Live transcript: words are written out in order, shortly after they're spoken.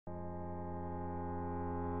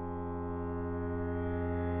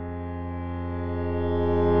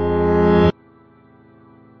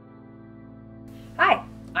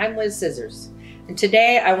I'm Liz Scissors, and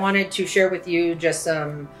today I wanted to share with you just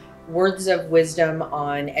some words of wisdom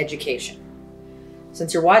on education.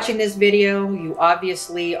 Since you're watching this video, you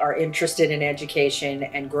obviously are interested in education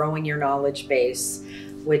and growing your knowledge base,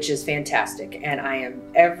 which is fantastic, and I am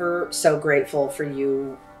ever so grateful for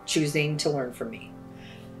you choosing to learn from me.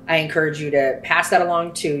 I encourage you to pass that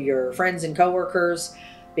along to your friends and coworkers,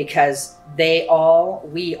 because we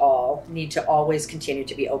all need to always continue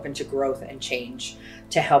to be open to growth and change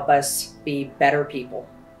to help us be better people.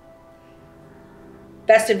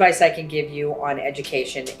 Best advice I can give you on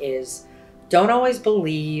education is don't always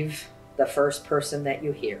believe the first person that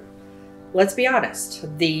you hear. Let's be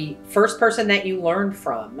honest, the first person that you learned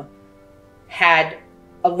from had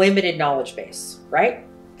a limited knowledge base, right?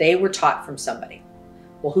 They were taught from somebody.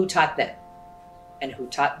 Well, who taught them? And who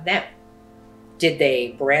taught them? Did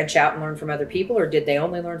they branch out and learn from other people, or did they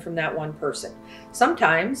only learn from that one person?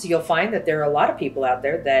 Sometimes you'll find that there are a lot of people out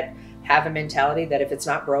there that have a mentality that if it's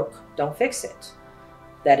not broke, don't fix it.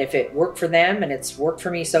 That if it worked for them and it's worked for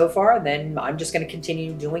me so far, then I'm just going to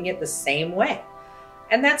continue doing it the same way.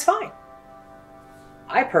 And that's fine.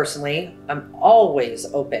 I personally am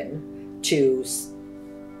always open to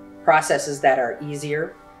processes that are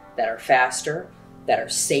easier, that are faster, that are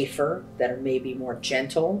safer, that are maybe more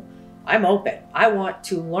gentle. I'm open. I want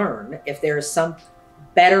to learn if there is some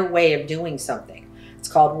better way of doing something. It's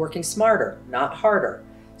called working smarter, not harder.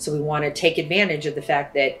 So we want to take advantage of the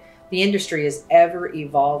fact that the industry is ever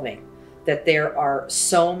evolving, that there are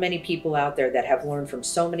so many people out there that have learned from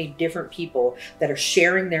so many different people that are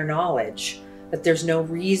sharing their knowledge, that there's no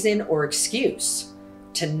reason or excuse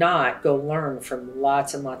to not go learn from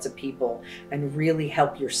lots and lots of people and really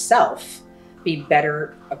help yourself be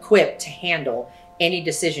better equipped to handle any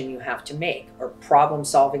decision you have to make or problem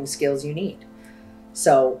solving skills you need.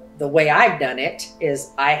 So the way I've done it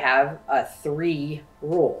is I have a 3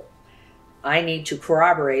 rule. I need to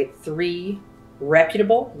corroborate 3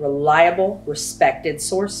 reputable, reliable, respected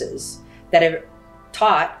sources that have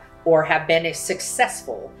taught or have been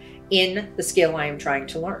successful in the skill I am trying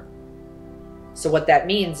to learn. So what that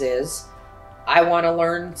means is I want to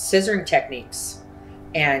learn scissoring techniques,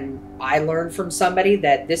 and I learned from somebody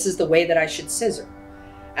that this is the way that I should scissor.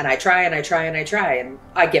 And I try and I try and I try, and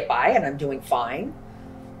I get by and I'm doing fine.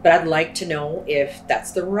 But I'd like to know if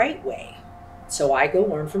that's the right way. So I go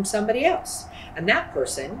learn from somebody else. And that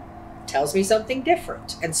person tells me something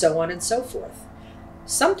different, and so on and so forth.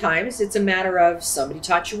 Sometimes it's a matter of somebody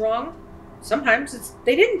taught you wrong. Sometimes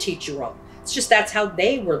they didn't teach you wrong. It's just that's how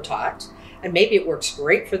they were taught. And maybe it works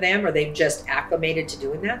great for them, or they've just acclimated to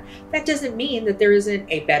doing that. That doesn't mean that there isn't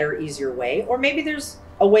a better, easier way, or maybe there's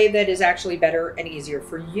a way that is actually better and easier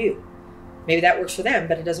for you. Maybe that works for them,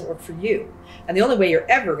 but it doesn't work for you. And the only way you're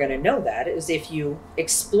ever going to know that is if you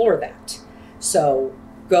explore that. So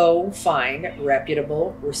go find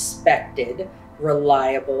reputable, respected,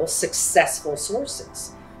 reliable, successful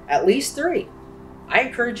sources. At least 3. I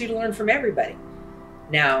encourage you to learn from everybody.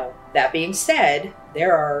 Now, that being said,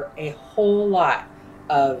 there are a whole lot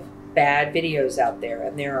of bad videos out there,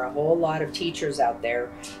 and there are a whole lot of teachers out there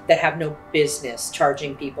that have no business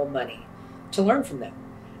charging people money to learn from them.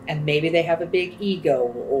 And maybe they have a big ego,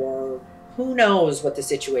 or who knows what the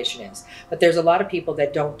situation is. But there's a lot of people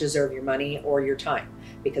that don't deserve your money or your time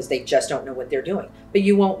because they just don't know what they're doing. But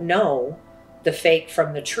you won't know the fake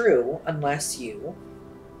from the true unless you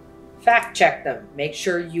fact check them. Make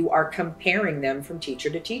sure you are comparing them from teacher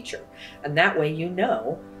to teacher. And that way you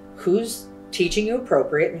know who's teaching you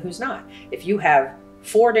appropriate and who's not. If you have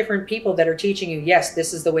 4 different people that are teaching you, yes,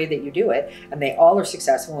 this is the way that you do it, and they all are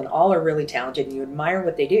successful and all are really talented and you admire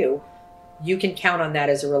what they do, you can count on that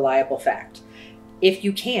as a reliable fact. If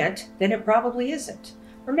you can't, then it probably isn't.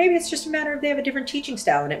 Or maybe it's just a matter of they have a different teaching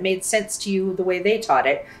style and it made sense to you the way they taught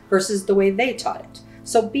it versus the way they taught it.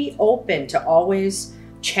 So be open to always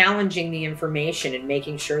challenging the information and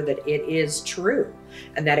making sure that it is true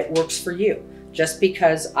and that it works for you. Just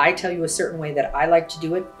because I tell you a certain way that I like to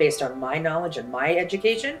do it based on my knowledge and my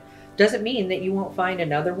education doesn't mean that you won't find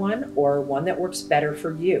another one or one that works better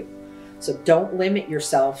for you. So don't limit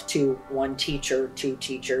yourself to 1 teacher, 2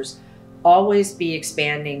 teachers. Always be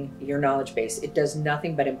expanding your knowledge base. It does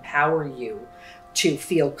nothing but empower you to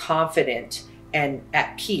feel confident and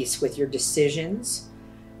at peace with your decisions.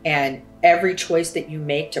 And every choice that you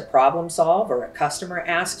make to problem solve, or a customer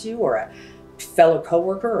asks you, or a fellow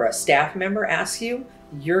coworker or a staff member asks you,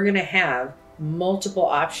 you're going to have multiple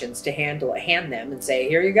options to hand them and say,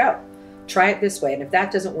 here you go. Try it this way. And if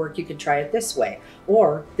that doesn't work, you could try it this way.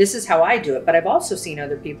 Or this is how I do it, but I've also seen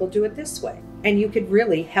other people do it this way. And you could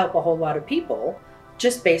really help a whole lot of people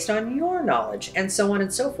just based on your knowledge, and so on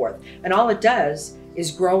and so forth. And all it does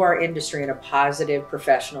is grow our industry in a positive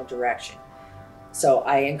professional direction. So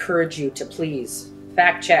I encourage you to please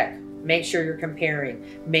fact check, make sure you're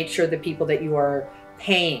comparing, make sure the people that you are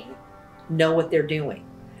paying know what they're doing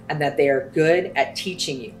and that they are good at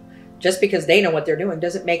teaching you. Just because they know what they're doing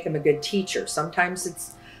doesn't make them a good teacher. Sometimes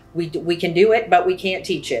it's we can do it, but we can't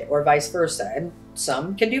teach it, or vice versa. And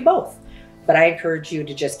some can do both. But I encourage you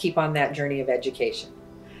to just keep on that journey of education.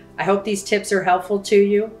 I hope these tips are helpful to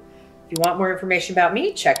you. If you want more information about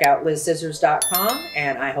me, check out lizsizzers.com,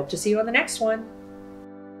 and I hope to see you on the next one.